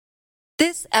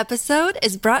This episode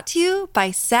is brought to you by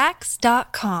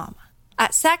Saks.com.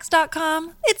 At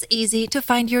Saks.com, it's easy to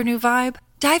find your new vibe.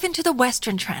 Dive into the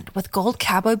Western trend with gold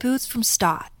cowboy boots from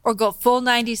Staud, or go full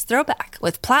 90s throwback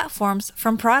with platforms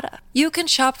from Prada. You can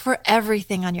shop for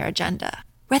everything on your agenda,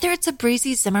 whether it's a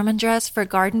breezy Zimmermann dress for a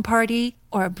garden party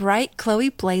or a bright Chloe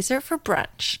blazer for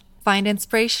brunch. Find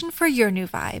inspiration for your new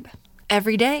vibe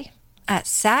every day at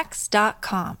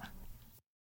Saks.com.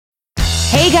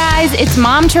 Hey guys, it's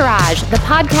Mom Tourage, the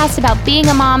podcast about being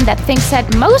a mom that thinks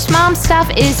that most mom stuff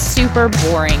is super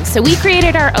boring. So we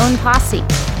created our own posse.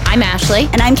 I'm Ashley.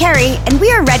 And I'm Carrie, and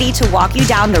we are ready to walk you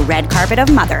down the red carpet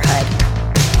of motherhood.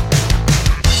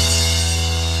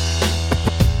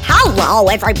 Hello,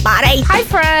 everybody. Hi,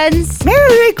 friends.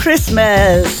 Merry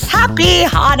Christmas. Happy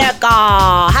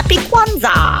Hanukkah. Happy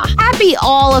Kwanzaa. Happy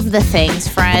all of the things,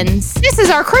 friends. This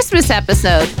is our Christmas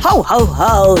episode. Ho, ho,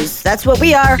 ho's. That's what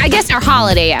we are. I guess our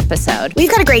holiday episode. We've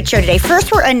got a great show today.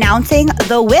 First, we're announcing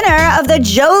the winner of the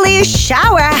Jolie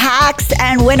Shower Hacks,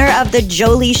 and winner of the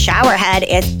Jolie Shower Head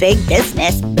is Big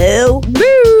Business. Boo.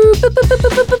 Boo. Boo.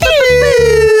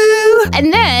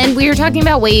 And then we were talking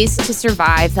about ways to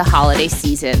survive the holiday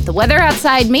season. The weather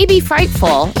outside may be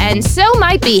frightful, and so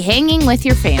might be hanging with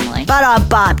your family.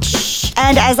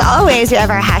 And as always, we have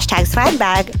our hashtag swag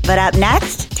bag. But up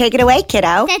next, take it away,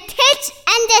 kiddo. The tits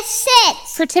and the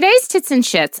shits. For today's tits and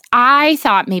shits, I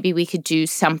thought maybe we could do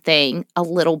something a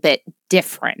little bit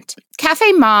different.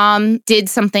 Cafe Mom did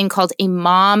something called a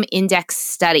mom index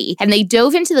study, and they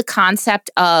dove into the concept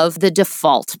of the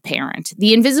default parent,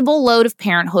 the invisible load of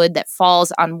parenthood that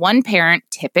falls on one parent,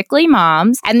 typically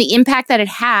moms, and the impact that it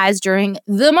has during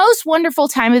the most wonderful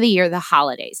time of the year, the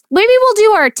holidays. Maybe we'll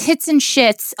do our tits and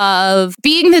shits of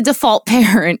being the default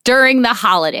parent during the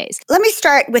holidays. Let me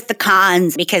start with the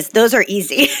cons, because those are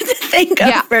easy to think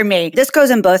of for me. This goes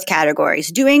in both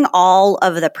categories. Doing all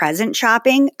of the present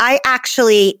shopping, I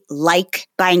actually like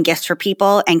buying gifts for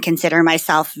people and consider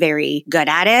myself very good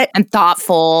at it. And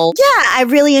thoughtful. Yeah, I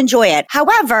really enjoy it.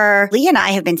 However, Lee and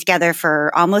I have been together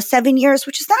for almost 7 years,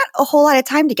 which is not a whole lot of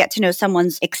time to get to know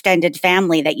someone's extended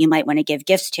family that you might want to give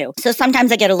gifts to. So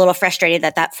sometimes I get a little frustrated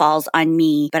that falls on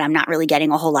me, but I'm not really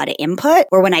getting a whole lot of input.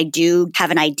 Or when I do have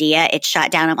an idea, it's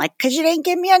shot down. I'm like, because you didn't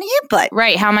give me any input.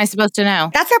 Right. How am I supposed to know?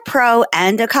 That's a pro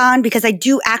and a con, because I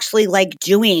do actually like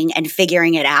doing and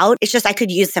figuring it out. It's just I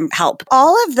could use some help.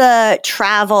 All of the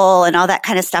travel and all that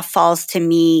kind of stuff falls to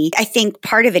me. I think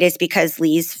part of it is because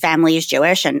Lee's family is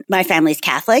Jewish and my family's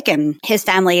Catholic, and his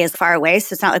family is far away.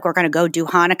 So it's not like we're going to go do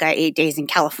Hanukkah 8 days in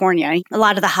California. A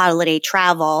lot of the holiday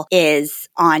travel is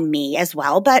on me as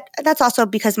well. But that's also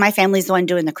because my family's the one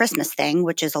doing the Christmas thing,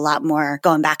 which is a lot more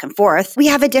going back and forth. We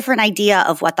have a different idea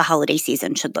of what the holiday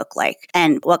season should look like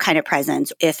and what kind of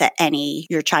presents, if any,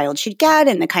 your child should get,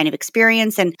 and the kind of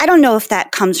experience. And I don't know if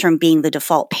that comes from being the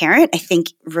default parent. I think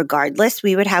regardless,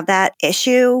 we would have that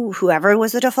issue, whoever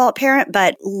was the default parent,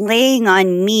 but laying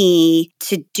on me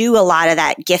to do a lot of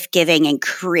that gift giving and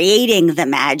creating the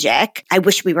magic, I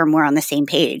wish we were more on the same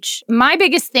page. My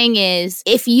biggest thing is,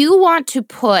 if you want to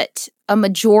put a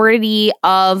majority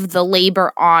of the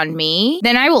labor on me,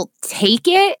 then I will take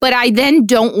it, but I then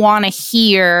don't want to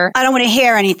hear... I don't want to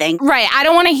hear anything. Right. I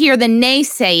don't want to hear the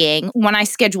naysaying when I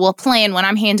schedule a plan, when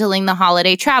I'm handling the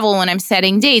holiday travel, when I'm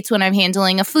setting dates, when I'm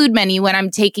handling a food menu, when I'm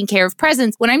taking care of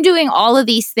presents, when I'm doing all of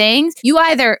these things. You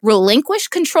either relinquish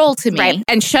control to me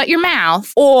and shut your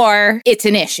mouth, or it's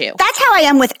an issue. That's how I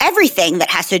am with everything that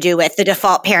has to do with the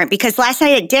default parent, because last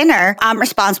night at dinner, I'm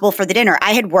responsible for the dinner.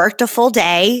 I had worked a full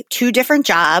day, 2 different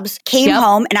jobs, came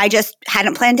home, and I just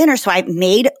hadn't planned dinner. So I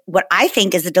made what I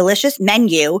think is a delicious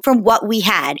menu from what we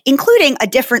had, including a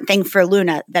different thing for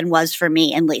Luna than was for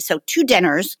me and Lee. So 2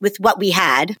 dinners with what we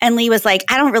had. And Lee was like,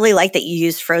 I don't really like that you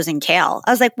use frozen kale.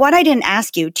 I was like, 1, I didn't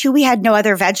ask you. 2, we had no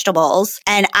other vegetables.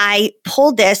 And I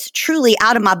pulled this truly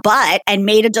out of my butt and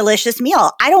made a delicious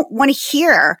meal. I don't want to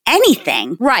hear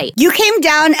anything. Right. You came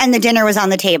down and the dinner was on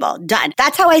the table. Done.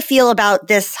 That's how I feel about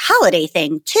this holiday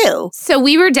thing too. So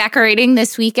we were decorating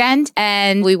this weekend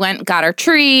and we went and got our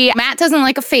tree. Matt doesn't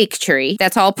like a fake tree.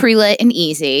 That's all pre-lit and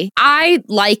easy. I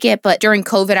like it, but during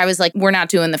COVID, I was like, we're not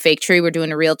doing the fake tree. We're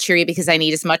doing a real tree because I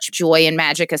need as much joy and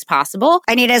magic as possible.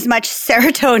 I need as much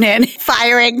serotonin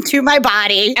firing to my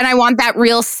body. And I want that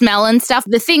real smell and stuff.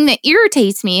 The thing that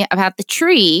irritates me about the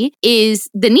tree is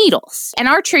the needles. And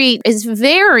our tree is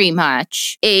very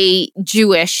much a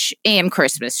Jewish and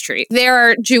Christmas tree. There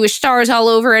are Jewish stars all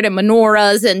over it and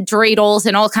menorahs and dreidels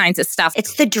and all kinds kinds of stuff.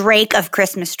 It's the Drake of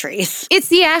Christmas trees. It's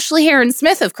the Ashley Heron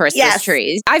Smith of Christmas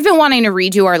trees. I've been wanting to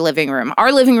redo our living room.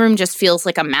 Our living room just feels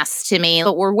like a mess to me,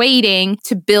 but we're waiting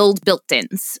to build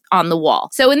built-ins on the wall.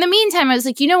 So in the meantime, I was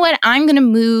like, you know what? I'm going to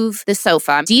move the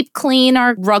sofa, deep clean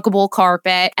our ruggable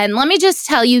carpet. And let me just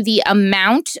tell you the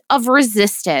amount of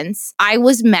resistance I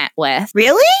was met with.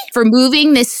 Really? For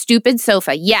moving this stupid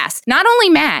sofa. Yes. Not only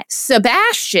Matt,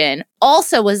 Sebastian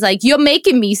also was like, you're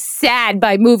making me sad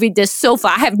by moving this sofa.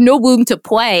 I have no room to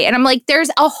play. And I'm like, there's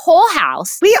a whole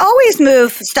house. We always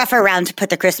move stuff around to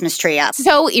put the Christmas tree up.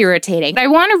 So irritating. I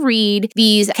want to read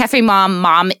these Cafe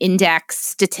Mom Index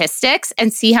statistics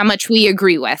and see how much we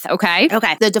agree with, okay?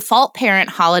 Okay. The default parent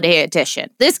holiday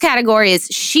edition. This category is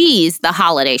she's the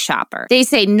holiday shopper. They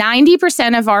say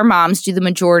 90% of our moms do the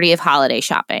majority of holiday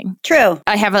shopping. True.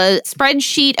 I have a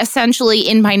spreadsheet essentially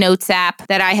in my notes app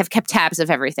that I have kept tabs of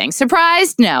everything.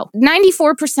 Surprised? No.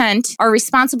 94% are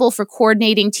responsible for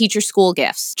coordinating teacher school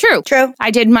gifts. True.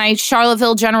 I did my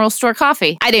Charlottesville General Store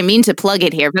coffee. I didn't mean to plug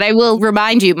it here, but I will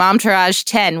remind you, Momtourage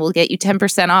 10 will get you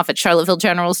 10% off at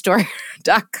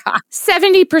charlottesvillegeneralstore.com.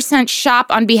 70% shop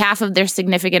on behalf of their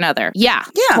significant other. Yeah,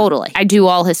 totally. I do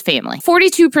all his family.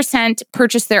 42%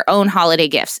 purchase their own holiday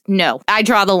gifts. No, I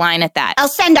draw the line at that. I'll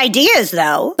send ideas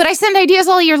though. But I send ideas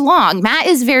all year long. Matt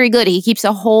is very good. He keeps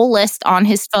a whole list on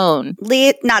his phone.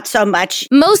 Lee, not so much.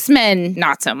 Most men,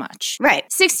 not so much. Right.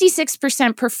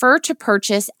 66% prefer to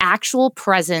purchase actual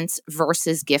presents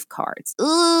versus gift cards.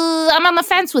 I'm on the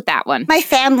fence with that one. My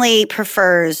family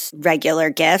prefers regular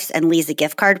gifts, and Lee's a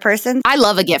gift card person. I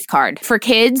love a gift card. For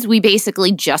kids, we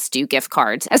basically just do gift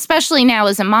cards, especially now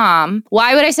as a mom.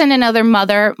 Why would I send another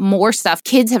mother more stuff?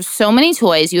 Kids have so many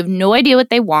toys. You have no idea what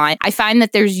they want. I find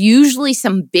that there's usually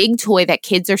some big toy that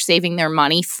kids are saving their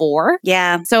money for.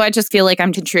 Yeah. So I just feel like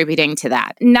I'm contributing to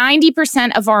that.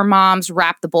 90% of our moms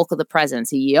wrap the bulk of the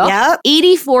presents. Yep.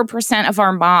 84% of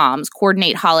our moms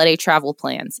coordinate holiday travel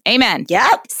plans. Amen.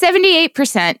 Yep.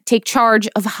 78% take charge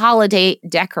of holiday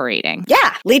decorating.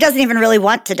 Yeah. Lee doesn't even really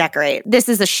want to decorate. This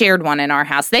is a shared one in our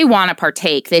house. They want to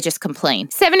partake. They just complain.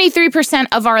 73%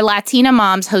 of our Latina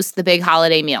moms host the big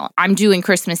holiday meal. I'm doing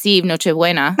Christmas Eve,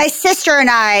 Nochebuena. My sister and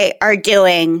I are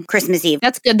doing Christmas Eve.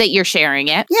 That's good that you're sharing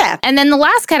it. Yeah. And then the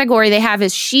last category they have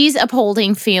is she's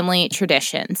upholding family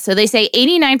traditions. So they say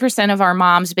 89% of our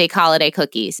moms bake holiday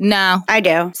cookies. No. I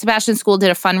do. Sebastian's school did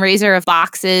a fundraiser of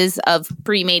boxes of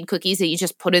pre-made cookies that you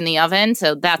just put in the oven.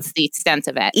 So that's the extent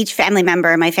of it. Each family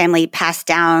member in my family passed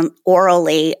down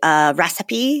orally a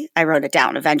recipe. I wrote it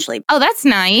down eventually. Oh, that's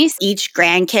nice. Each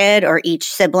grandkid or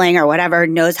each sibling or whatever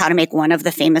knows how to make one of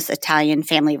the famous Italian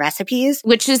family recipes.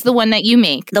 Which is the one that you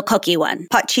make? The cookie one.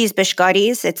 Pot cheese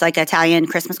biscottis. It's like Italian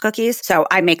Christmas cookies. So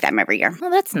I make them every year. Oh,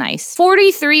 that's nice.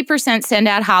 43% send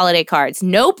out holiday cards.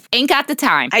 Nope. Ain't got the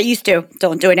time. I used to.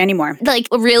 Don't do it anymore. Like,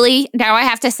 really? Now I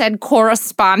have to send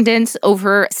correspondence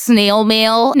over snail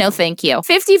mail? No, thank you.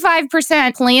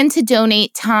 55% plan to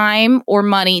donate time or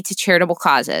money to charitable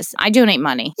causes. I donate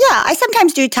money. Yeah, I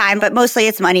sometimes do time, but mostly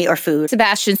it's money or food.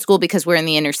 Sebastian's school, because we're in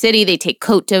the inner city, they take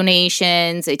coat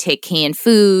donations, they take canned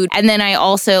food. And then I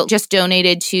also just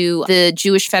donated to the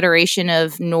Jewish Federation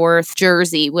of North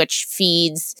Jersey, which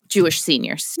feeds Jewish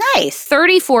seniors. Nice.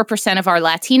 34% of our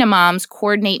Latina moms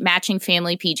coordinate matching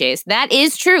family PJs. That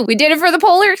is true. We did it for the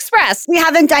Polar Express. We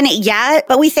haven't done it yet,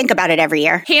 but we think about it every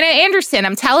year. Hannah Anderson,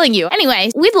 I'm telling you.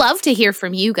 Anyway, we'd love to hear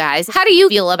from you guys. How do you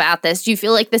feel about this? Do you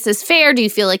feel like this is fair? Do you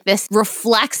feel like this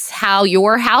reflects how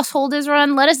your household is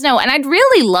run? Let us know. And I'd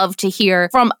really love to hear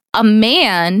from a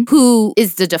man who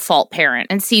is the default parent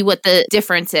and see what the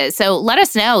difference is. So let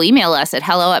us know. Email us at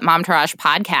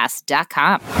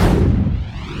hello@momtouragepodcast.com.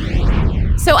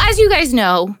 So as you guys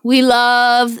know, we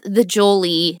love the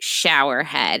Jolie shower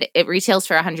head. It retails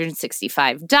for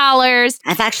 $165.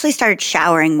 I've actually started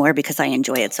showering more because I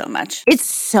enjoy it so much. It's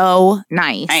so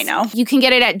nice. I know. You can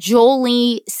get it at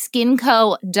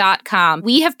jolieskinco.com.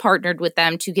 We have partnered with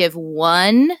them to give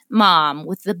one mom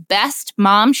with the best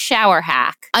mom shower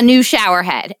hack a new shower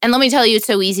head. And let me tell you, it's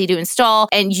so easy to install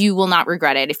and you will not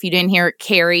regret it. If you didn't hear it,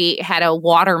 Carrie had a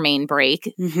water main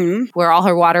break where all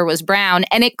her water was brown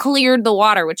and it cleared the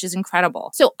water, which is incredible.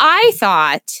 So I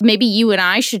thought maybe you and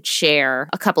I should share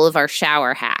a couple of our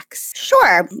shower hacks.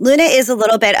 Sure. Luna is a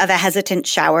little bit of a hesitant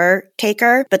shower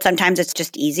taker, but sometimes it's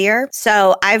just easier.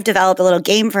 So I've developed a little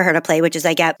game for her to play, which is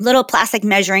I get little plastic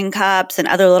measuring cups and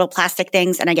other little plastic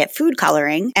things, and I get food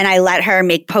coloring, and I let her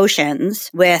make potions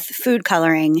with food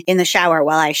coloring in the shower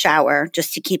while I shower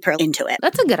just to keep her into it.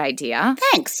 That's a good idea.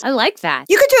 Thanks. I like that.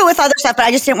 You could do it with other stuff, but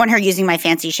I just didn't want her using my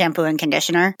fancy shampoo and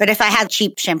conditioner. But if I had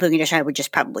cheap shampoo and conditioner, I would would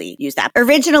just probably use that.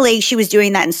 Originally, she was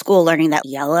doing that in school, learning that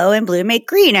yellow and blue make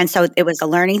green. And so it was a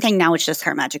learning thing. Now it's just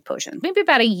her magic potion. Maybe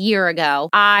about a year ago,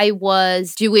 I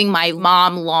was doing my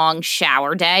mom long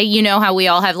shower day. You know how we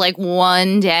all have like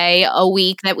one day a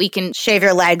week that we can shave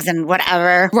your legs and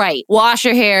whatever. Right. Wash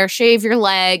your hair, shave your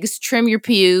legs, trim your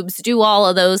pubes, do all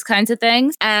of those kinds of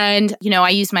things. And, I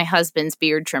use my husband's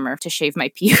beard trimmer to shave my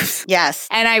pubes. Yes.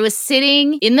 And I was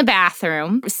sitting in the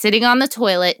bathroom, sitting on the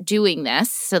toilet doing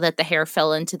this so that the hair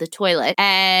fell into the toilet.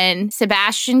 And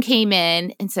Sebastian came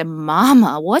in and said,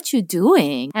 Mama, what you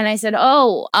doing? And I said,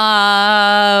 well,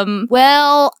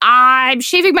 I'm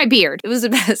shaving my beard. It was the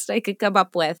best I could come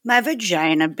up with. My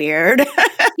vagina beard.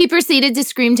 He proceeded to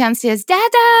scream downstairs,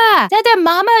 Dada,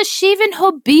 Mama's shaving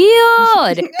her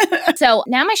beard. So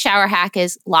now my shower hack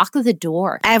is lock the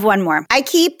door. I have one more. I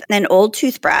keep an old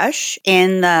toothbrush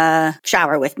in the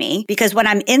shower with me because when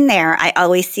I'm in there, I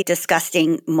always see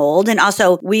disgusting mold. And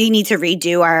also, we need to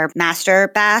redo our master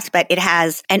bath, but it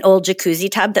has an old jacuzzi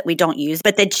tub that we don't use,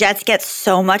 but the jets get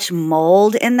so much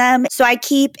mold in them. So I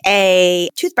keep a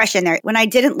toothbrush in there. When I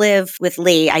didn't live with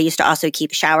Lee, I used to also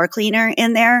keep shower cleaner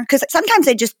in there because sometimes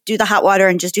I just do the hot water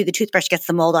and just do the toothbrush, gets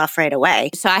the mold off right away.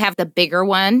 So I have the bigger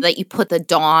one that you put the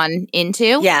Dawn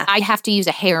into. Yeah. I have to use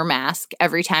a hair mask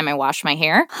every time I wash my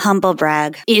hair. Humble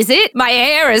brag. Is it? My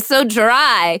hair is so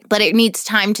dry, but it needs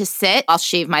time to sit. I'll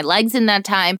shave my legs in that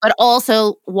time, but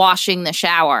also washing the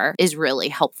shower is really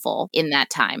helpful in that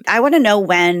time. I want to know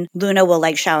when Luna will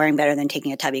like showering better than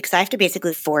taking a tubby because I have to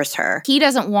basically force her. He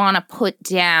doesn't want to put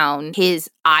down his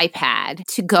iPad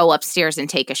to go upstairs and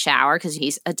take a shower because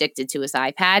he's addicted to his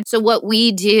iPad. So what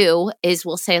we do is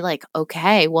we'll say like,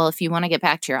 okay, well, if you want to get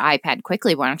back to your iPad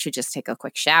quickly, why don't you just take a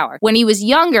quick shower? When he was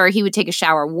younger, he would take a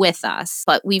shower with us,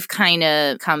 but we've kind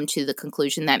of come to the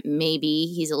conclusion that maybe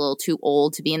he's a little too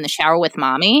old to be in the shower with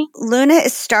mommy. Luna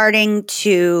is starting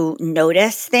to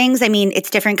notice things. I mean,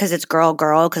 it's different because it's girl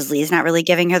because Lee's not really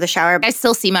giving her the shower. I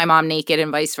still see my mom naked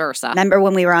and vice versa. Remember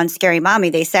when we were on Scary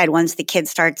Mommy, they said once the kid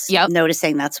starts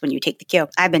noticing, that's when you take the cue.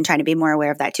 I've been trying to be more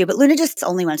aware of that too, but Luna just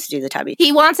only wants to do the tubby.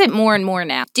 He wants it more and more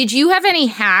now. Did you have any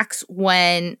hacks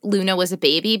when Luna was a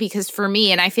baby? Because for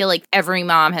me, and I feel like every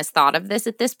mom has thought of this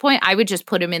at this point, I would just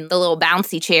put him in the little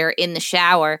bouncy chair in the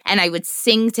shower and I would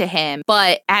sing to him.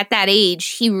 But at that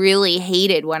age, he really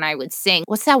hated when I would sing.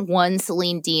 What's that one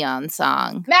Celine Dion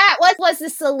song? Matt, what was the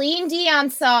Celine Dion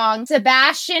song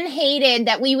Sebastian hated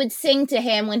that we would sing to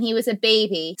him when he was a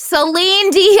baby? Celine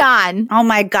Dion. Oh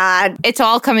my God. It's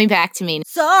all coming back to me.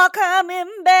 It's all coming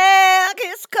back.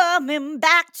 It's coming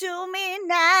back to me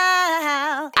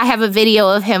now. I have a video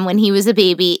of him when he was a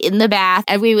baby in the bath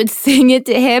and we would sing it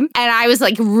to him. And I was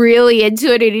like really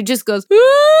into it and he just goes, ooh!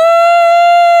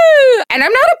 And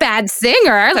I'm not a bad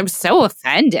singer. I'm so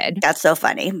offended. That's so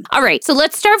funny. All right. So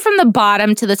let's start from the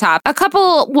bottom to the top. A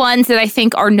couple ones that I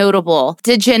think are notable.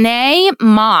 Dejanae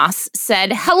Moss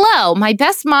said, hello, my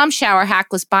best mom shower hack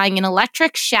was buying an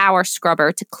electric shower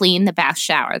scrubber to clean the bath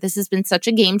shower. This has been such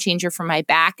a game changer for my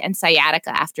back and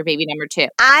sciatica after baby number 2.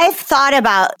 I've thought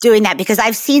about doing that because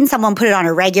I've seen someone put it on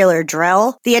a regular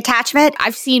drill, the attachment.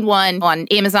 I've seen one on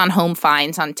Amazon Home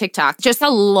Finds on TikTok, just a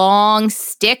long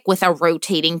stick with a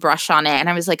rotating brush on it. And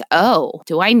I was like, oh,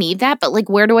 do I need that? But like,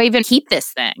 where do I even keep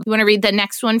this thing? You want to read the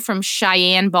next one from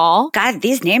Cheyenne Ball? God,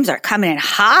 these names are coming in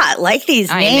hot. Like these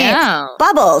names. I know.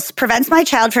 Bubbles prevents my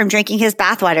child from drinking his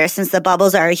bathwater since the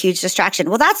bubbles are a huge distraction.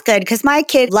 Well, that's good because my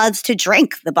kid loves to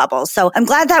drink the bubbles. So I'm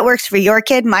glad that works for your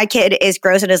kid. My kid is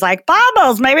gross and is like,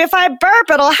 bubbles, maybe if I burp,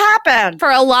 it'll happen. For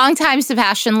a long time,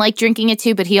 Sebastian liked drinking it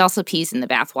too, but he also pees in the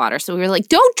bathwater. So we were like,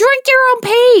 don't drink your own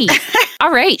pee.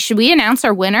 All right, should we announce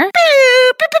our winner?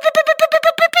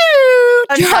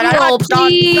 Drum roll,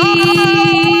 please.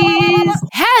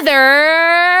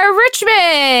 Heather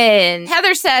Richmond.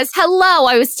 Heather says, hello,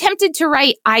 I was tempted to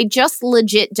write, I just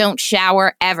legit don't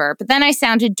shower ever, but then I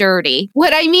sounded dirty.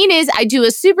 What I mean is I do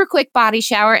a super quick body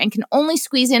shower and can only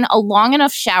squeeze in a long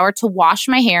enough shower to wash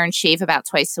my hair and shave about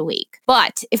twice a week.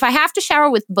 But if I have to shower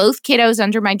with both kiddos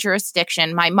under my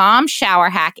jurisdiction, my mom's shower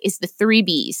hack is the 3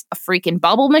 Bs, a freaking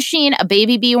bubble machine, a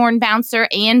baby Bjorn bouncer,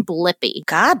 and Blippi.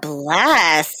 God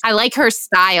bless. I like her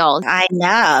style. I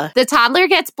know. The toddler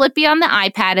gets Blippi on the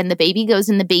iPad and the baby goes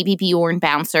in the baby Bjorn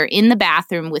bouncer in the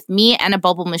bathroom with me and a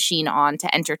bubble machine on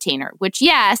to entertain her, which,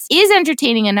 yes, is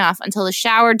entertaining enough until the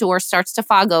shower door starts to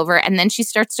fog over and then she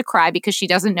starts to cry because she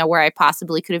doesn't know where I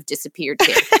possibly could have disappeared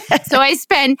to. So I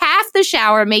spend half the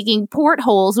shower making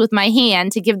portholes with my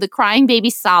hand to give the crying baby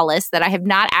solace that I have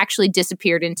not actually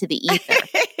disappeared into the ether.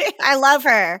 I love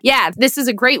her. Yeah, this is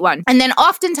a great one. And then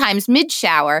oftentimes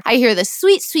mid-shower, I hear the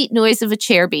sweet, sweet noise of a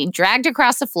chair being dragged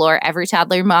across the floor. Every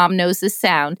toddler mom knows this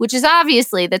sound, which is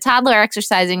obviously the toddler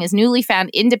exercising his newly found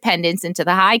independence into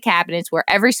the high cabinets where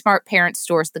every smart parent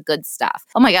stores the good stuff.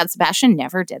 Oh my God, Sebastian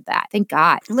never did that. Thank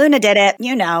God. Luna did it,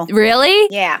 you know. Really?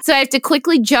 Yeah. So I have to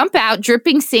quickly jump out,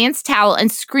 dripping sans towel,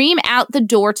 and scream out the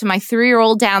door to my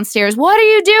 3-year-old downstairs, "What are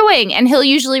you doing?" And he'll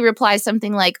usually reply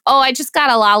something like, "Oh, I just got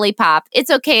a lollipop.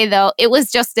 It's okay though. It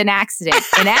was just an accident."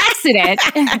 An accident?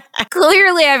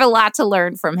 Clearly, I have a lot to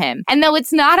learn from him. And though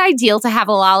it's not ideal to have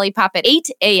a lollipop at 8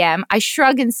 a.m., I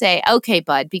shrug and say, "Okay,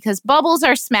 bud," because bubbles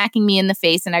are smacking me in the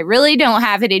face and I really don't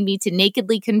have it in me to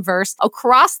nakedly converse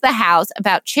across the house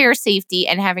about chair safety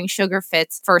and having sugar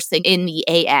fits first thing in the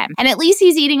a.m. And at least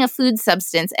he's eating a food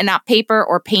substance and not paper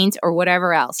or paint or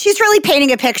whatever else. She's really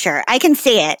painting a picture. I can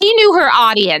see it. He knew her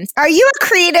audience. Are you a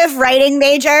creative writing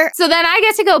major? So then I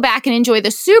get to go back and enjoy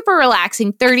the super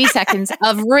relaxing 30 seconds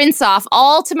of rinse off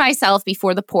all to myself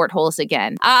before the portholes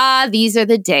again. Ah, these are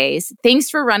the days. Thanks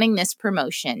for running this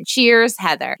promotion. Cheers,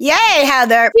 Heather. Yay,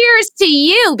 Heather. Cheers to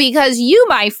you because you,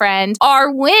 my friend,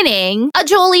 are winning a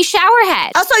Jolie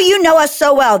showerhead. Also, you know us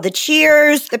so well. The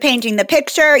cheers, the painting the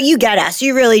picture, you get us.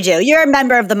 You really do. You're a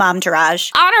member of the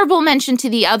Momtourage. Honorable mention to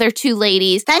the other two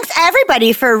ladies. Thanks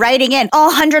everybody for writing in. All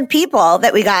 100 people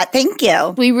that we got. Thank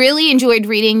you. We really enjoyed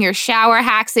reading your shower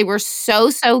hacks. They were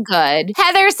so good.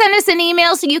 Heather, send us an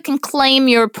email so you can claim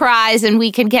your prize and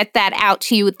we can get that out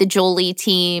to you with the Jolie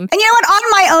team. And you know what? On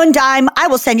my own dime, I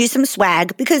will send you some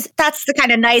swag because that's the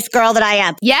kind of nice girl that I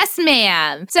am. Yes,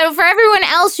 ma'am. So for everyone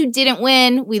else who didn't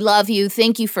win, we love you.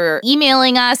 Thank you for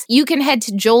emailing us. You can head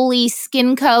to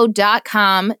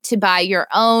jolieskinco.com to buy your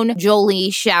own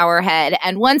Jolie showerhead.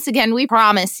 And once again, we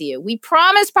promise you,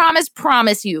 promise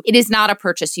you, it is not a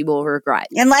purchase you will regret.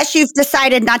 Unless you've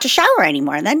decided not to shower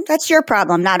anymore, then that's your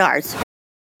problem, not ours.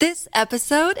 This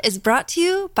episode is brought to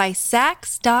you by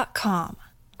Sax.com.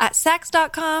 At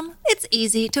Sax.com, it's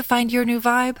easy to find your new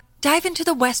vibe. Dive into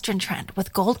the Western trend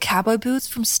with gold cowboy boots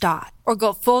from Stott, or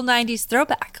go full 90s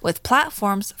throwback with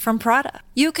platforms from Prada.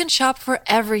 You can shop for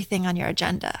everything on your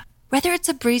agenda, whether it's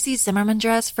a breezy Zimmermann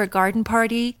dress for a garden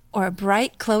party or a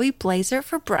bright Chloe blazer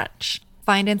for brunch.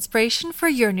 Find inspiration for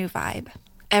your new vibe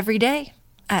every day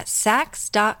at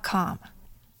Sax.com.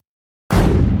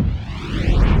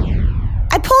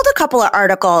 I pulled a couple of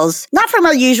articles, not from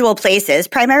our usual places,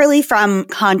 primarily from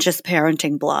conscious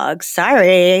parenting blogs.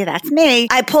 Sorry, that's me.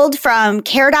 I pulled from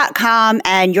Care.com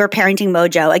and Your Parenting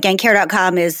Mojo. Again,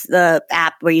 Care.com is the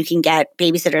app where you can get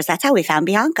babysitters. That's how we found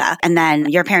Bianca. And then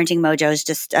Your Parenting Mojo is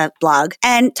just a blog.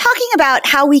 And talking about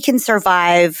how we can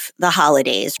survive the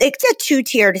holidays. It's a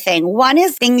two-tiered thing. One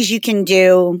is things you can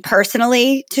do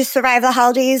personally to survive the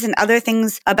holidays and other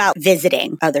things about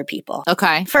visiting other people.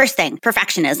 Okay. First thing,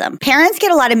 perfectionism. Parents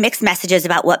get a lot of mixed messages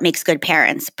about what makes good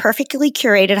parents. Perfectly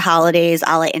curated holidays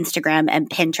a la Instagram and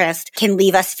Pinterest can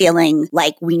leave us feeling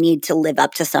like we need to live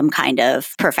up to some kind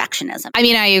of perfectionism. I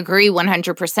mean, I agree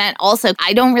 100%. Also,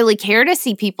 I don't really care to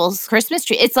see people's Christmas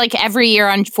tree. It's like every year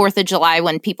on 4th of July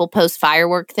when people post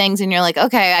firework things and you're like,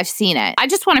 okay, I've seen it. I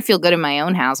just want to feel good in my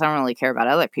own house. I don't really care about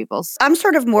other people's. I'm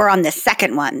sort of more on the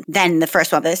second one than the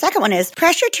first one. But the second one is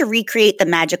pressure to recreate the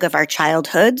magic of our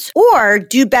childhoods or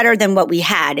do better than what we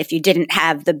had if you didn't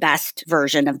have the best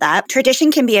version of that.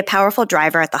 Tradition can be a powerful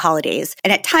driver at the holidays,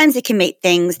 and at times it can make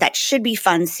things that should be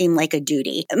fun seem like a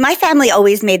duty. My family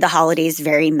always made the holidays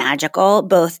very magical,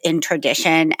 both in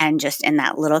tradition and just in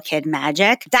that little kid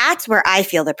magic. That's where I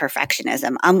feel the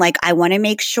perfectionism. I'm like, I want to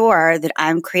make sure that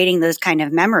I'm creating those kind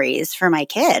of memories for my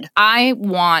kid. I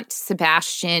want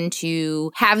Sebastian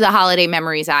to have the holiday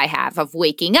memories I have of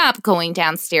waking up, going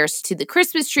downstairs to the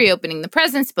Christmas tree, opening the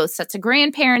presents, both sets of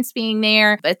grandparents being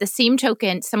there. But at the same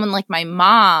token, someone like my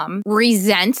mom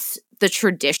resents the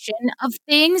tradition of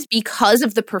things because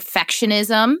of the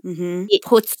perfectionism it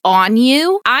puts on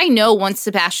you. I know once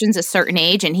Sebastian's a certain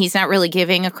age and he's not really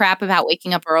giving a crap about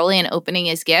waking up early and opening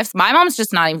his gifts, my mom's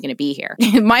just not even going to be here.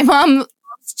 My mom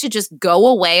to just go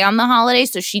away on the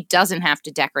holidays so she doesn't have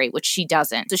to decorate, which she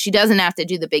doesn't. So she doesn't have to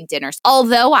do the big dinners.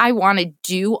 Although I want to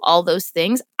do all those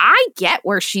things, I get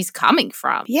where she's coming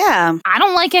from. Yeah. I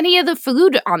don't like any of the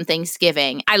food on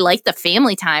Thanksgiving. I like the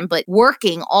family time, but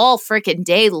working all freaking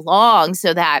day long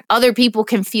so that other people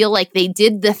can feel like they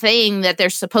did the thing that they're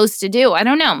supposed to do. I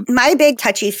don't know. My big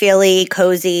touchy-feely,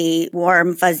 cozy,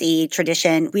 warm, fuzzy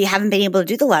tradition, we haven't been able to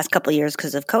do the last couple of years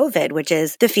because of COVID, which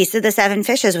is the Feast of the Seven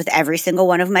Fishes with every single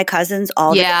one of my cousins,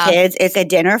 all the kids. It's a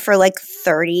dinner for like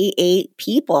 38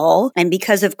 people. And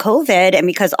because of COVID and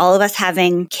because all of us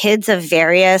having kids of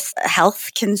various various health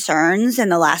concerns in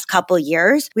the last couple of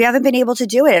years, we haven't been able to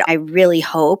do it. I really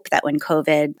hope that when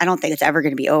COVID, I don't think it's ever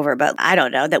going to be over, but I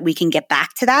don't know, that we can get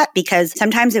back to that, because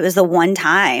sometimes it was the one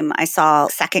time I saw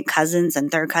second cousins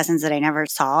and third cousins that I never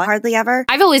saw hardly ever.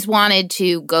 I've always wanted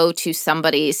to go to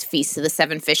somebody's Feast of the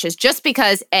Seven Fishes just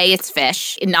because A, it's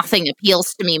fish and nothing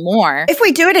appeals to me more. If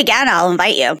we do it again, I'll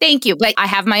invite you. Thank you. But I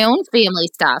have my own family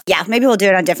stuff. Yeah, maybe we'll do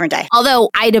it on a different day. Although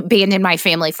I'd abandon my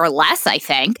family for less, I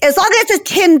think. As long as it's a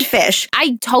tinned fish.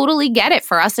 I totally get it.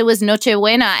 For us, it was Noche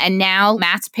Buena. And now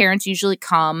Matt's parents usually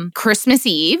come Christmas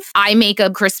Eve. I make a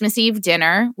Christmas Eve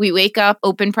dinner. We wake up,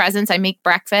 open presents. I make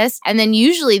breakfast. And then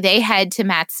usually they head to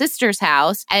Matt's sister's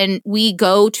house and we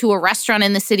go to a restaurant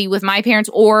in the city with my parents,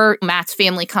 or Matt's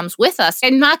family comes with us.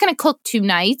 I'm not going to cook 2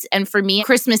 nights. And for me,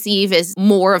 Christmas Eve is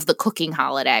more of the cooking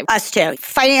holiday. Us too.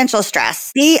 Financial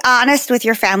stress. Be honest with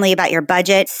your family about your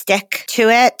budget. Stick to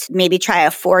it. Maybe try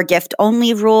a 4 gift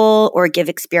only rule or give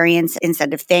experience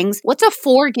instead of things. What's a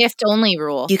 4 gift only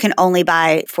rule? You can only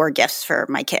buy 4 gifts for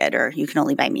my kid, or you can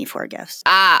only buy me 4 gifts.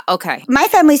 Ah, okay. My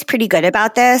family's pretty good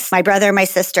about this. My brother, my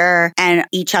sister, and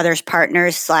each other's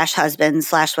partners /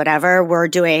 husbands / whatever, we're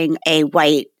doing a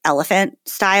white elephant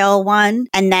style one.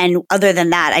 And then other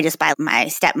than that, I just buy my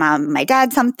stepmom, my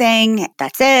dad something.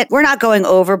 That's it. We're not going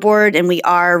overboard, and we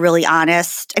are really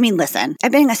honest. I mean, listen,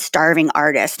 I've been a starving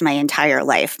artist my entire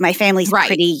life. My family's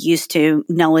pretty used to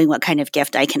knowing what kind of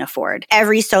gift I can afford.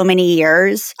 Every so many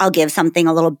years, I'll give something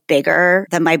a little bigger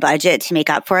than my budget to make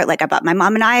up for it. Like I bought my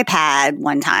mom an iPad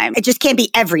one time. It just can't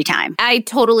be every time. I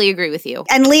totally agree with you.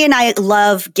 And Lee and I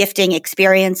love gifting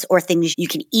experience or things you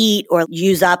can eat or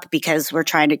use up because we're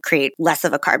trying to create less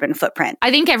of a carbon footprint. I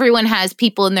think everyone has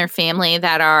people in their family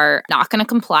that are not going to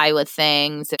comply with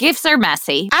things. Gifts are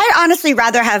messy. I'd honestly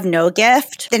rather have no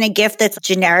gift than a gift that's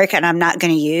generic and I'm not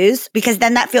going to use, because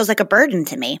then that feels like a burden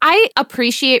to me. I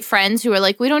appreciate friends who are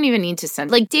like, we don't even need to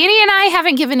send. Like Danny and I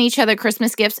haven't given each other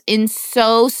Christmas gifts in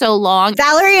so long.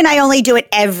 Valerie and I only do it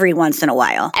every once in a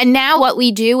while. And now what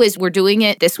we do is we're doing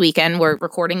it this weekend. We're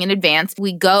recording in advance.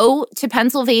 We go to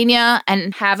Pennsylvania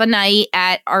and have a night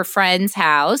at our friend's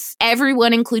house.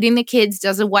 Everyone, including the kids,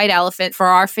 does a white elephant for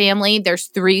our family. There's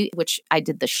 3, which I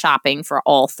did the shopping for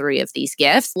all 3 of these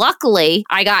gifts. Luckily,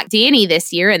 I got Danny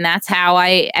this year, and that's how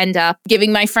I end up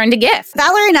giving my friend a gift.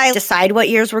 Valerie and I decide what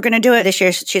years we're going to do it. This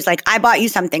year, she's like, I bought you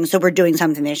something, so we're doing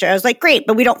something this year. I was like, great,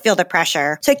 but we don't feel the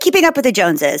pressure. So keeping up with the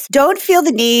Joneses. Don't feel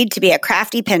the need to be a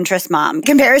crafty Pinterest mom.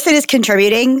 Comparison is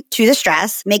contributing to the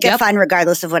stress. Make it fun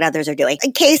regardless of what others are doing.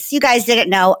 In case you guys didn't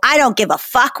know, I don't give a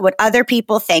fuck what other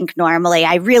people think normally.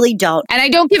 I really don't. And I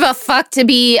don't give a fuck to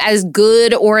be as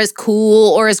good or as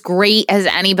cool or as great as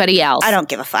anybody else. I don't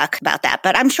give a fuck about that,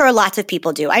 but I'm sure lots of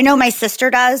people do. I know my sister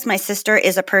does. My sister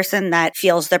is a person that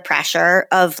feels the pressure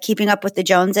of keeping up with the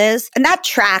Joneses. And that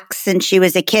tracks since she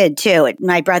was a kid too.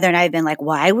 My brother and I have been like,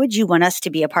 why would you want us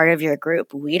to be a part of your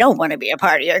group? We don't want to be a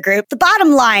part of your group. The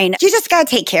bottom line, you just got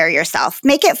to take care of yourself.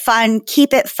 Make it fun.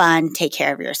 Keep it fun. Take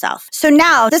care of yourself. So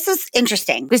now this is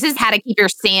interesting. This is how to keep your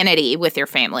sanity with your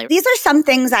family. These are some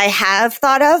things I have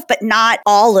thought of, but not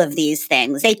all of these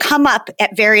things. They come up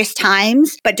at various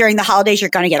times, but during the holidays, you're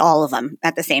going to get all of them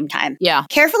at the same time. Yeah.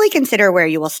 Carefully consider where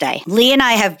you will stay. Lee and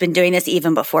I have been doing this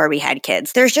even before we had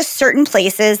kids. There's just certain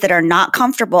places that are not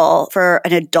comfortable for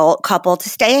an adult couple to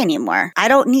stay anymore. I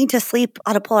don't need to sleep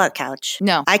on a pull-out couch.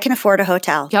 No. I can afford a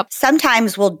hotel. Yep.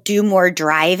 Sometimes we'll do more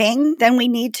driving than we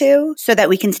need to so that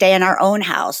we can stay in our own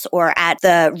house or at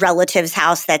the relative's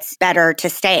house that's better to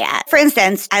stay at. For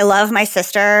instance, I love my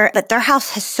sister, but their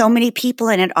house has so many people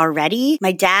in it already.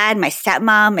 My dad, my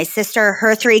stepmom, my sister,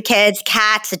 her 3 kids,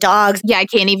 cats, dogs. Yeah, I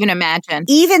can't even imagine.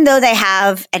 Even though they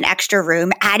have an extra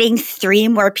room, adding 3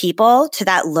 more people to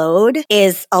that load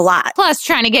is a lot. Plus,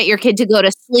 trying to get your kid to go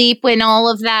to sleep and all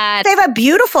of that. They have a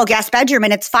beautiful guest bedroom,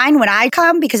 and it's fine when I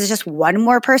come because it's just 1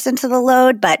 more person to the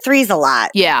load, but 3 is a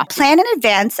lot. Yeah. Plan in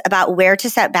advance about where to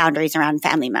set boundaries around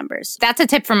family members. That's a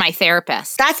tip from my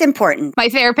therapist. That's important. My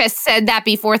therapist said that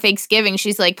before Thanksgiving.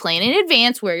 She's like, plan in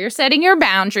advance where you're setting your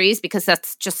boundaries, because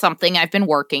that's just something I've been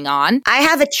working on. I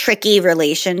have a tricky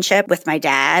relationship with my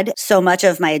dad. So much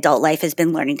of my adult life has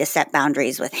been learning to set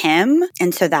boundaries with him.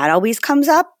 And so that always comes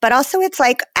up. But also it's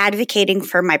like advocating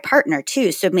for my partner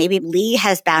too. So maybe Lee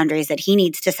has boundaries that he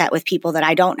needs to set with people that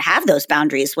I don't have those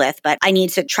boundaries with, but I need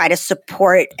to try to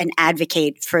support and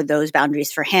advocate for those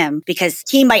boundaries for him because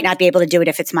he might not be able to do it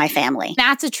if it's my family.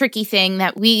 That's a tricky thing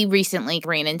that we recently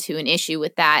ran into an issue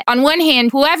with that. On on one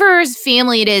hand, whoever's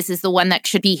family it is the one that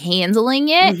should be handling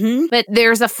it. Mm-hmm. But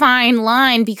there's a fine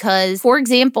line because, for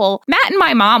example, Matt and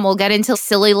my mom will get into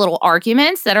silly little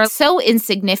arguments that are so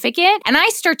insignificant. And I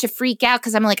start to freak out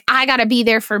because I'm like, I got to be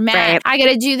there for Matt. Right. I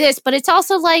got to do this. But it's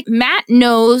also like Matt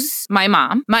knows my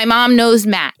mom. My mom knows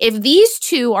Matt. If these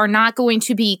two are not going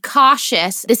to be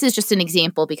cautious, this is just an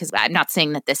example because I'm not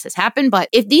saying that this has happened, but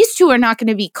if these two are not going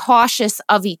to be cautious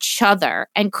of each other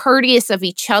and courteous of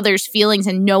each other's feelings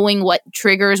and knowing what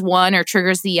triggers one or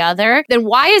triggers the other, then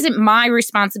why is it my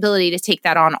responsibility to take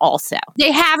that on also?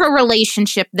 They have a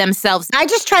relationship themselves. I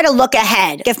just try to look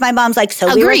ahead. If my mom's like,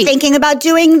 so we were Agreed. thinking about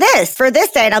doing this for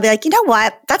this day, and I'll be like, you know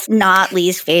what? That's not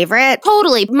Lee's favorite.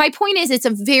 Totally. My point is it's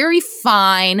a very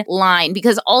fine line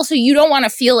because also you don't want to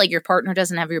feel like your partner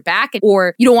doesn't have your back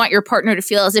or you don't want your partner to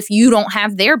feel as if you don't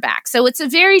have their back. So it's a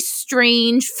very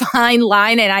strange, fine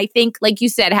line. And I think, like you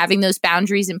said, having those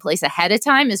boundaries in place ahead of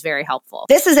time is very helpful.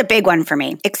 This is a big one for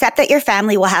me. Accept that your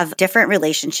family will have different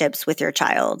relationships with your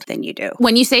child than you do.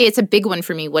 When you say it's a big one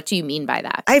for me, what do you mean by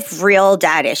that? I have real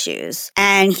dad issues,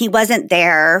 and he wasn't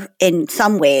there in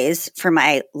some ways for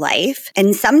my life.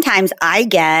 And sometimes I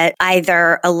get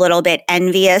either a little bit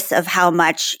envious of how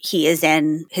much he is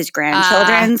in his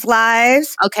grandchildren's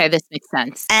lives. Okay, this makes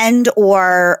sense. And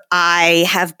or I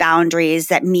have boundaries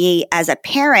that me as a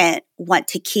parent want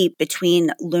to keep between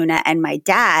Luna and my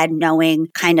dad, knowing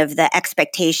kind of the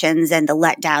expectations and the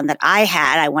letdown that I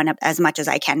had. I want to, as much as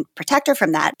I can, protect her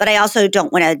from that. But I also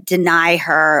don't want to deny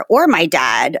her or my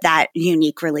dad that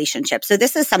unique relationship. So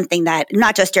this is something that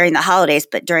not just during the holidays,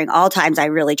 but during all times, I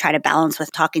really try to balance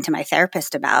with talking to my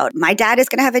therapist about. My dad is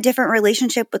going to have a different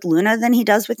relationship with Luna than he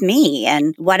does with me.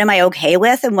 And what am I okay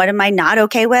with and what am I not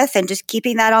okay with? And just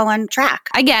keeping that all on track.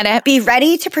 I get it. Be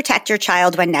ready to protect your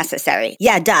child when necessary.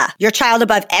 Yeah, duh. Your child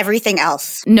above everything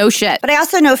else. No shit. But I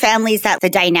also know families that the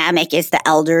dynamic is the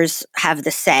elders have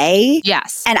the say.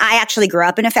 Yes. And I actually grew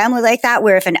up in a family like that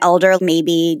where if an elder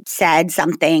maybe said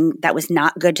something that was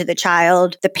not good to the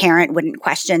child, the parent wouldn't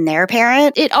question their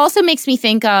parent. It also makes me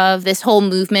think of this whole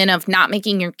movement of not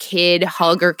making your kid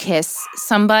hug or kiss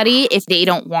somebody if they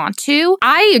don't want to.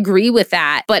 I agree with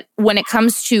that. But when it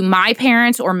comes to my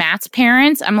parents or Matt's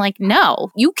parents, I'm like, no,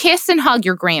 you kiss and hug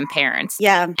your grandparents.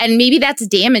 Yeah. And maybe that's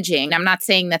damaging. I'm not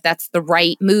saying that that's the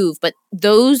right move, but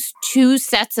those two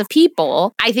sets of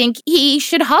people, I think he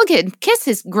should hug and kiss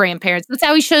his grandparents. That's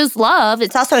how he shows love.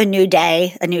 It's also a new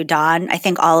day, a new dawn. I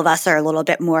think all of us are a little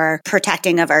bit more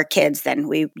protecting of our kids than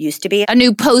we used to be. A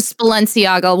new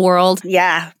post-Balenciaga world.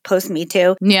 Yeah, post Me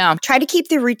Too. Yeah. Try to keep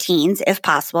the routines if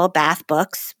possible, bath,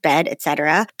 books, bed,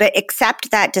 etc. But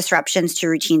accept that disruptions to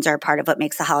routines are part of what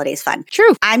makes the holidays fun.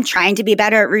 True. I'm trying to be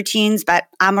better at routines, but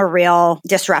I'm a real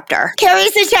disruptor. Carrie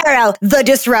Sotero, the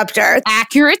disruptor.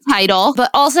 Accurate title.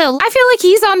 But also, I feel like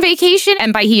he's on vacation.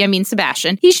 And by he, I mean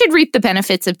Sebastian. He should reap the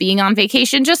benefits of being on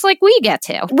vacation just like we get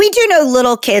to. We do know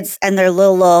little kids and their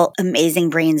little amazing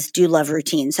brains do love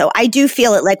routine. So I do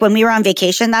feel it like when we were on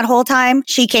vacation that whole time,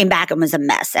 she came back and was a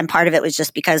mess. And part of it was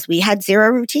just because we had zero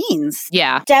routines.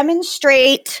 Yeah.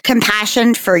 Demonstrate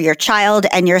compassion for your child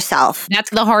and yourself. That's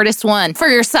the hardest one. For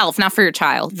yourself, not for your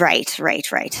child. Right.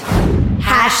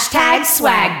 Hashtag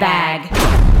swag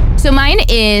bag. So mine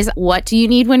is, what do you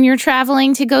need when you're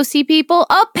traveling to go see people?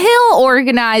 A pill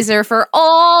organizer for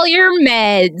all your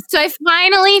meds. So I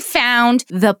finally found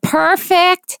the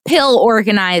perfect pill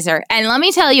organizer. And let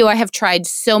me tell you, I have tried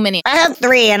so many. I have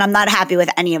 3 and I'm not happy with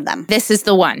any of them. This is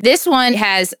the one. This one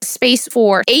has space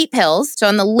for 8 pills. So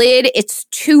on the lid, it's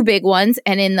 2 big ones.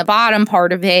 And in the bottom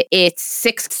part of it, it's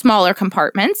 6 smaller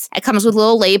compartments. It comes with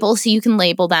little labels so you can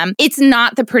label them. It's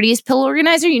not the prettiest pill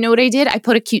organizer. You know what I did? I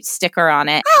put a cute sticker on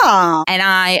it. Oh. And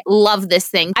I love this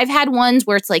thing. I've had ones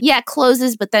where it's like, yeah, it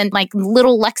closes, but then like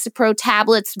little Lexapro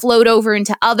tablets float over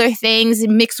into other things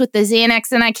and mix with the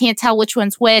Xanax, and I can't tell which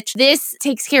one's which. This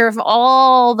takes care of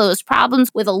all those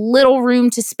problems with a little room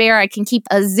to spare. I can keep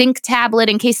a zinc tablet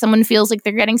in case someone feels like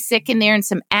they're getting sick in there and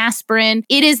some aspirin.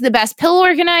 It is the best pill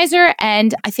organizer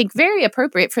and I think very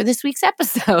appropriate for this week's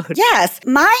episode. Yes.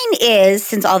 Mine is,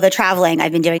 since all the traveling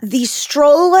I've been doing, the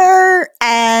stroller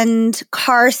and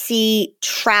car seat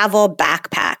travel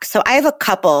backpack. So I have a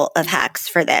couple of hacks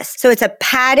for this. So it's a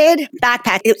padded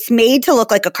backpack. It's made to look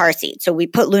like a car seat. So we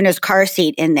put Luna's car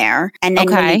seat in there. And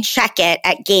then when you check it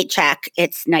at gate check,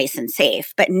 it's nice and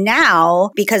safe. But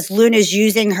now, because Luna's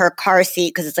using her car seat,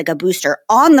 because it's like a booster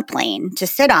on the plane to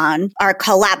sit on, our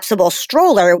collapsible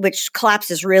stroller, which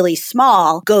collapses really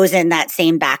small, goes in that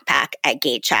same backpack at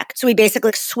gate check. So we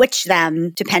basically switch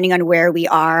them depending on where we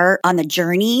are on the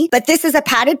journey. But this is a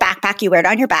padded backpack. You wear it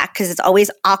on your back because it's always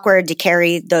awkward to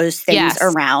carry those things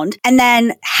around. And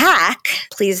then hack,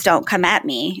 please don't come at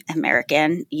me,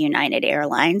 American, United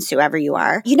Airlines, whoever you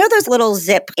are. You know those little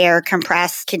zip air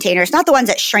compressed containers, not the ones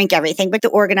that shrink everything, but the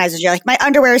organizers. You're like, my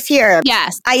underwear is here.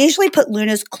 Yes. I usually put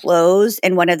Luna's clothes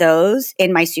in one of those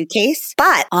in my suitcase.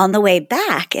 But on the way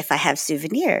back, if I have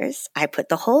souvenirs, I put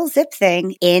the whole zip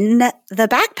thing in the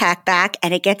backpack back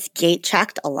and it gets gate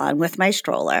checked along with my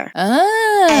stroller.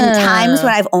 Oh. And times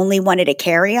when I've only wanted a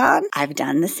carry-on, I've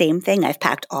done the same thing. I've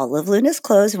packed all of Luna's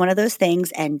clothes, one of those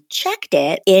things, and checked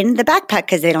it in the backpack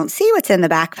because they don't see what's in the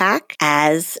backpack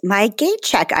as my gate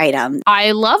check item.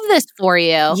 I love this for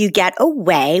you. You get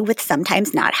away with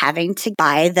sometimes not having to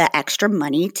buy the extra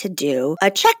money to do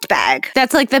a checked bag.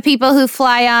 That's like the people who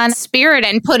fly on Spirit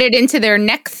and put it into their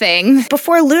neck thing.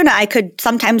 Before Luna, I could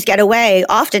oftentimes get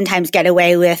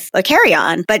away with a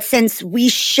carry-on. But since we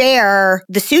share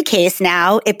the suitcase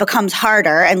now, it becomes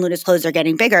harder and Luna's clothes are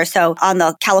getting bigger. So on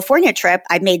the California trip,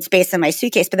 I made space in my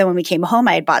suitcase. But then when we came home,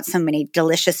 I had bought so many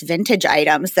delicious vintage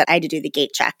items that I had to do the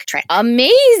gate check trick.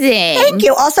 Amazing. Thank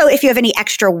you. Also, if you have any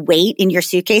extra weight in your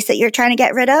suitcase that you're trying to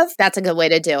get rid of, that's a good way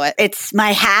to do it. It's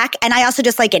my hack. And I also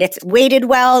just like it. It's weighted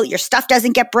well. Your stuff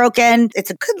doesn't get broken. It's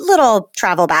a good little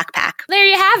travel backpack. There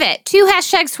you have it. 2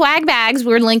 #swag bags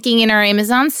we're linking in our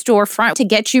Amazon storefront to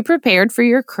get you prepared for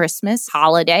your Christmas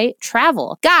holiday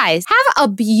travel. Guys, have a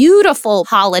beautiful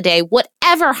holiday,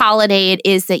 whatever holiday it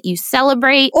is that you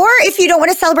celebrate. Or if you don't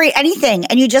want to celebrate anything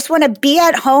and you just want to be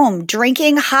at home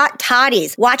drinking hot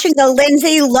toddies, watching the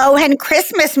Lindsay Lohan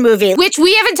Christmas movie, which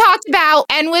we haven't talked about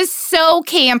and was so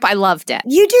camp. I loved it.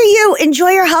 You do you. Enjoy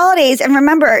your holidays. And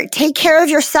remember, take care of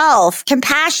yourself.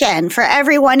 Compassion for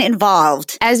everyone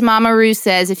involved. As Mama Ru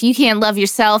says, if you can't love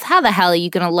yourself, how the hell are you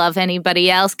going to love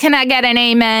anybody else? Can I get an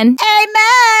amen?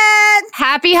 Amen!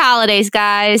 Happy holidays,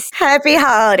 guys. Happy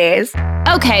holidays.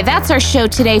 Okay, that's our show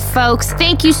today, folks.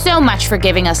 Thank you so much for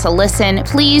giving us a listen.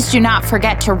 Please do not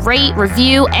forget to rate,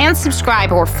 review, and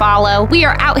subscribe or follow. We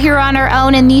are out here on our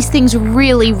own, and these things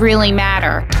really, really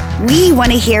matter. We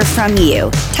want to hear from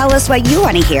you. Tell us what you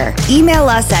want to hear. Email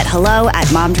us at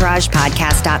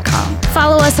hello@momtouragepodcast.com.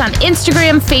 Follow us on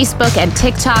Instagram, Facebook, and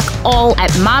TikTok, all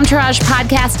at Momtourage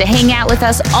Podcast to hang out with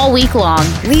us all week long.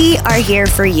 We are here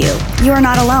for you. You are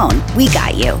not alone. We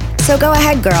got you. So go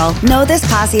ahead, girl. Know this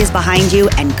posse is behind you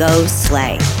and go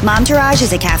slay. Momtourage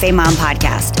is a Cafe Mom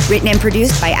podcast. Written and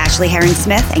produced by Ashley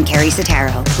Herring-Smith and Carrie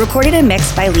Sotero. Recorded and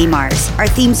mixed by Lee Mars. Our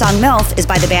theme song, MILF, is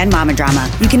by the band Mama Drama.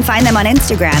 You can find them on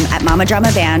Instagram at Mama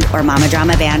Drama Band or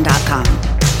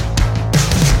mamadramaband.com.